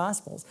entire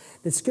Gospels.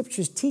 The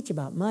Scriptures teach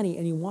about money,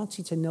 and he wants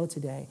you to know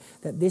today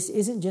that this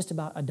isn't just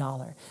about a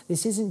dollar.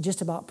 This isn't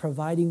just about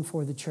providing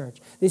for the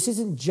church. This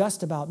isn't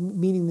just about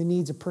meeting the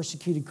needs of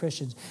persecuted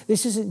Christians.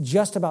 This isn't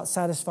just about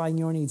satisfying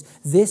your needs.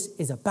 This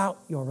is about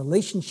your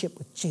relationship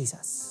with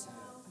Jesus.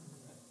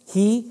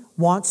 He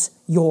wants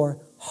your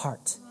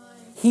heart.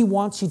 He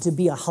wants you to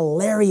be a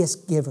hilarious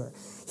giver.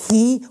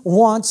 He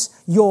wants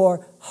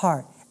your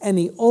heart. And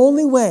the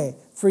only way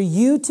for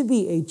you to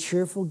be a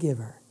cheerful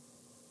giver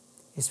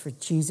is for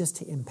Jesus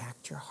to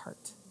impact your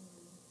heart.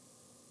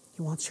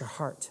 He wants your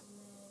heart.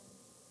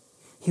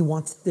 He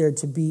wants there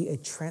to be a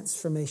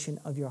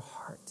transformation of your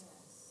heart.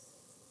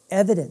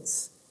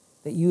 Evidence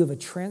that you have a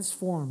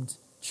transformed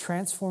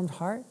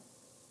heart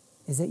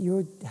is that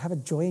you have a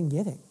joy in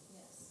giving.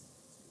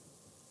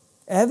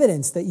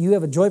 Evidence that you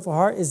have a joyful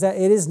heart is that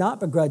it is not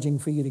begrudging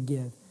for you to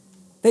give.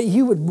 That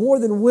you would more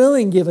than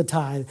willing give a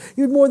tithe.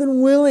 You would more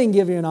than willing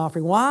give you an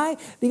offering. Why?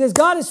 Because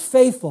God is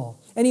faithful.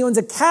 And he owns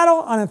a cattle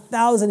on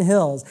 1,000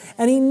 hills.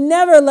 And he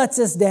never lets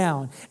us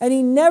down. And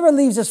he never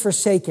leaves us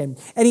forsaken.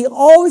 And he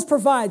always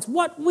provides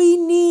what we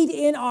need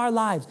in our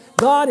lives.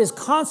 God is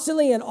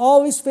constantly and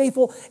always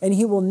faithful. And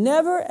he will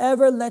never,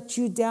 ever let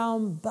you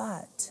down.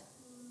 But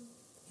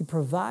he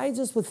provides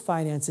us with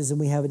finances. And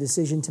we have a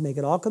decision to make.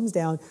 It all comes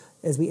down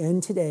as we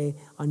end today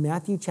on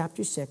Matthew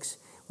chapter 6.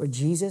 Where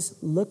Jesus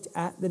looked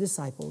at the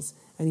disciples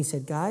and he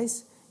said,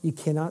 guys, you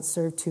cannot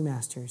serve two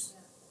masters.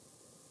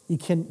 You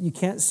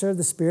can't serve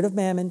the spirit of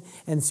mammon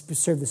and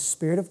serve the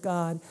spirit of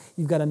God.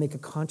 You've got to make a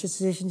conscious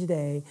decision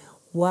today.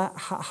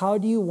 How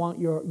do you want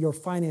your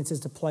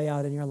finances to play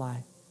out in your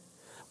life?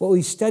 What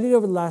we've studied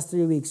over the last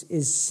 3 weeks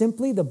is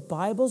simply the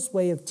Bible's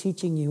way of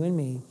teaching you and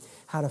me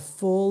how to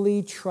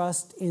fully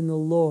trust in the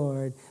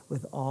Lord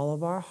with all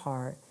of our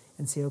heart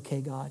and say,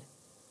 okay, God,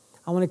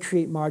 I want to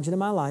create margin in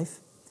my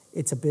life.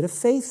 It's a bit of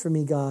faith for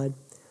me, God,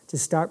 to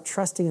start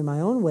trusting in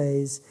my own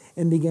ways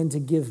and begin to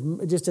give.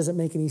 It just doesn't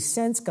make any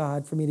sense,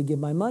 God, for me to give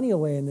my money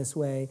away in this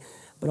way.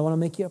 But I want to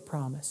make you a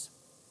promise.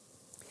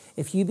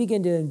 If you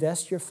begin to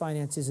invest your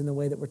finances in the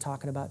way that we're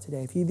talking about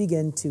today, if you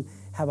begin to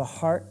have a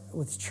heart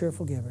with a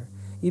cheerful giver,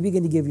 you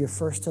begin to give your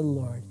first to the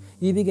Lord,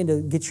 you begin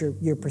to get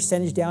your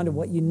percentage down to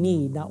what you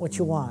need, not what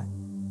you want,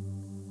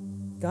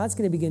 God's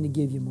going to begin to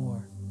give you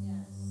more.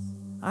 Yes.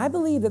 I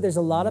believe that there's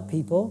a lot of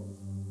people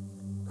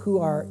who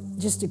are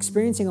just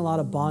experiencing a lot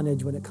of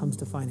bondage when it comes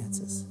to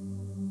finances.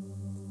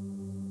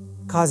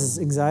 It causes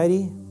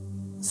anxiety,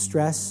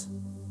 stress.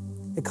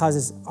 It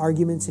causes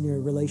arguments in your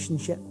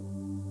relationship.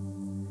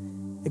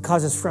 It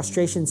causes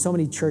frustration. So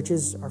many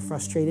churches are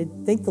frustrated.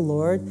 Thank the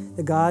Lord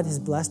that God has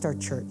blessed our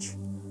church.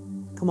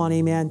 Come on,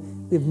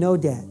 amen. We have no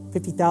debt,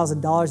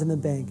 $50,000 in the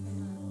bank.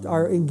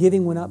 Our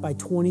giving went up by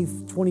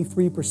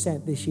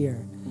 23% this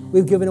year.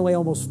 We've given away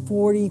almost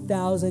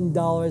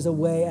 $40,000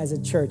 away as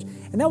a church.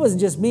 And that wasn't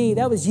just me.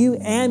 That was you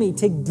and me.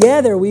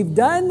 Together, we've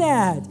done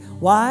that.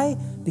 Why?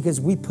 Because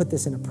we put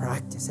this into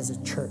practice as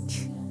a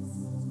church.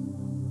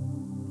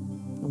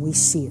 And we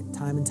see it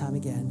time and time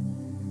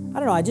again. I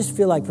don't know. I just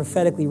feel like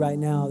prophetically right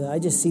now that I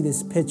just see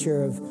this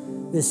picture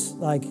of this,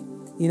 like,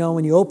 you know,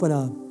 when you open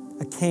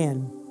a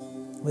can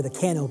with a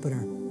can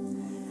opener.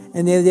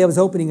 And the other day I was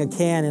opening a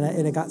can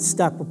and it got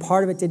stuck, but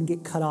part of it didn't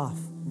get cut off.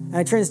 And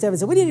I turned to Steph and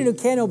said, we need a new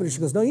can opener. She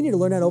goes, no, you need to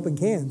learn how to open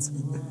cans.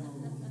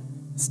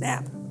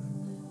 Snap.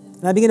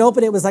 And I began to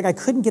open it. It was like I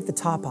couldn't get the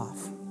top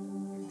off.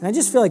 And I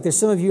just feel like there's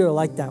some of you who are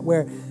like that,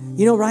 where,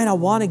 you know, Ryan, I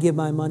want to give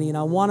my money and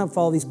I want to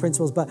follow these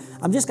principles, but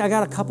I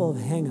got a couple of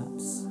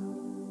hang-ups.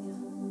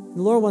 And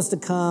the Lord wants to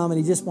come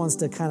and he just wants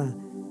to kind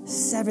of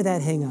sever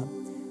that hang-up.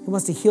 He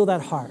wants to heal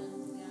that heart.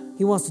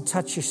 He wants to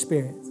touch your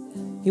spirit.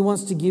 He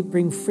wants to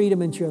bring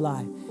freedom into your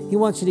life. He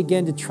wants you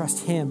again to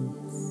trust him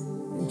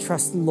and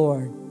trust the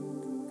Lord.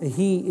 That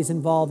he is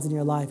involved in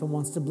your life and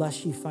wants to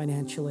bless you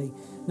financially.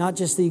 Not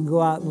just that you can go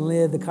out and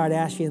live the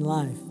Kardashian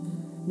life.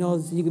 No,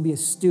 that you can be a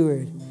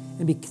steward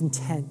and be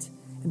content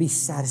and be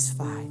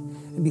satisfied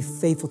and be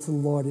faithful to the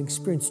Lord and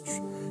experience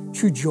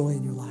true joy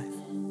in your life.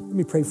 Let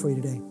me pray for you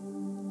today.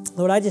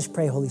 Lord, I just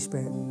pray, Holy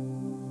Spirit,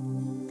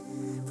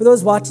 for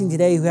those watching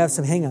today who have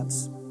some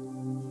hang-ups.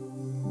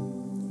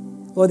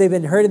 Lord, they've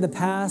been hurt in the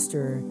past,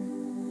 or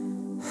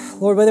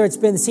Lord, whether it's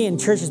been seeing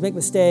churches make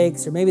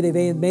mistakes, or maybe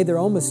they've made their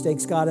own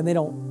mistakes, God, and they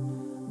don't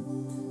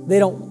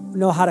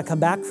know how to come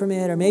back from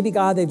it, or maybe,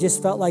 God, they've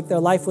just felt like their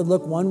life would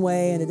look one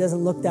way and it doesn't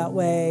look that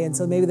way, and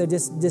so maybe they're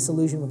just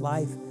disillusioned with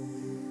life.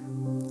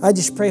 I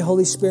just pray,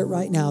 Holy Spirit,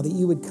 right now that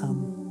you would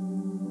come.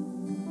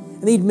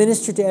 And that you'd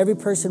minister to every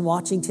person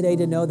watching today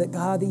to know that,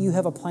 God, that you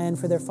have a plan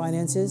for their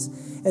finances,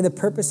 and the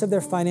purpose of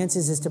their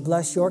finances is to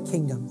bless your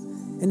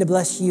kingdom and to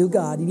bless you,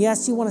 God. And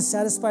yes, you want to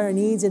satisfy our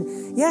needs.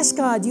 And yes,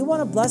 God, you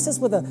want to bless us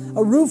with a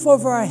roof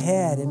over our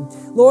head. And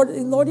Lord,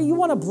 you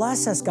want to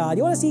bless us, God.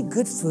 You want us to eat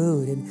good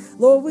food. And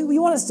Lord, we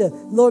want us to,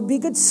 Lord, be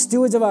good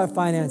stewards of our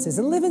finances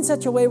and live in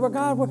such a way where,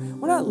 God,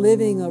 we're not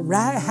living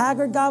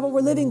haggard, God, but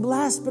we're living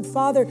blessed. But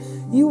Father,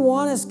 you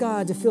want us,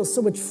 God, to feel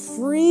so much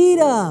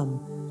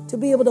freedom to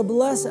be able to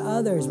bless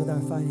others with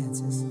our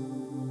finances.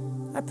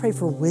 I pray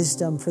for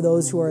wisdom for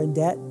those who are in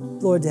debt,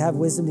 Lord, to have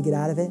wisdom to get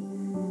out of it.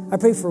 I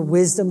pray for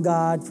wisdom,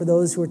 God, for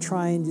those who are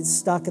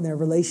stuck in their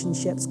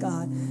relationships,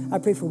 God. I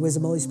pray for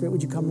wisdom. Holy Spirit,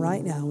 would you come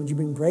right now? Would you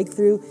bring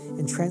breakthrough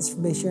and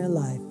transformation in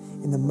life?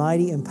 In the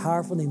mighty and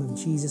powerful name of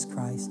Jesus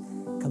Christ.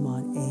 Come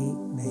on,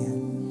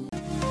 amen.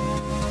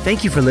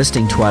 Thank you for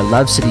listening to our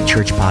Love City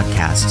Church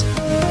podcast.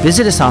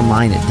 Visit us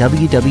online at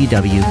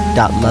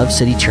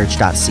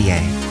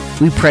www.lovecitychurch.ca.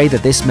 We pray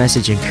that this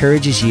message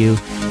encourages you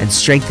and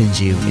strengthens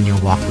you in your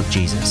walk with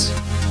Jesus.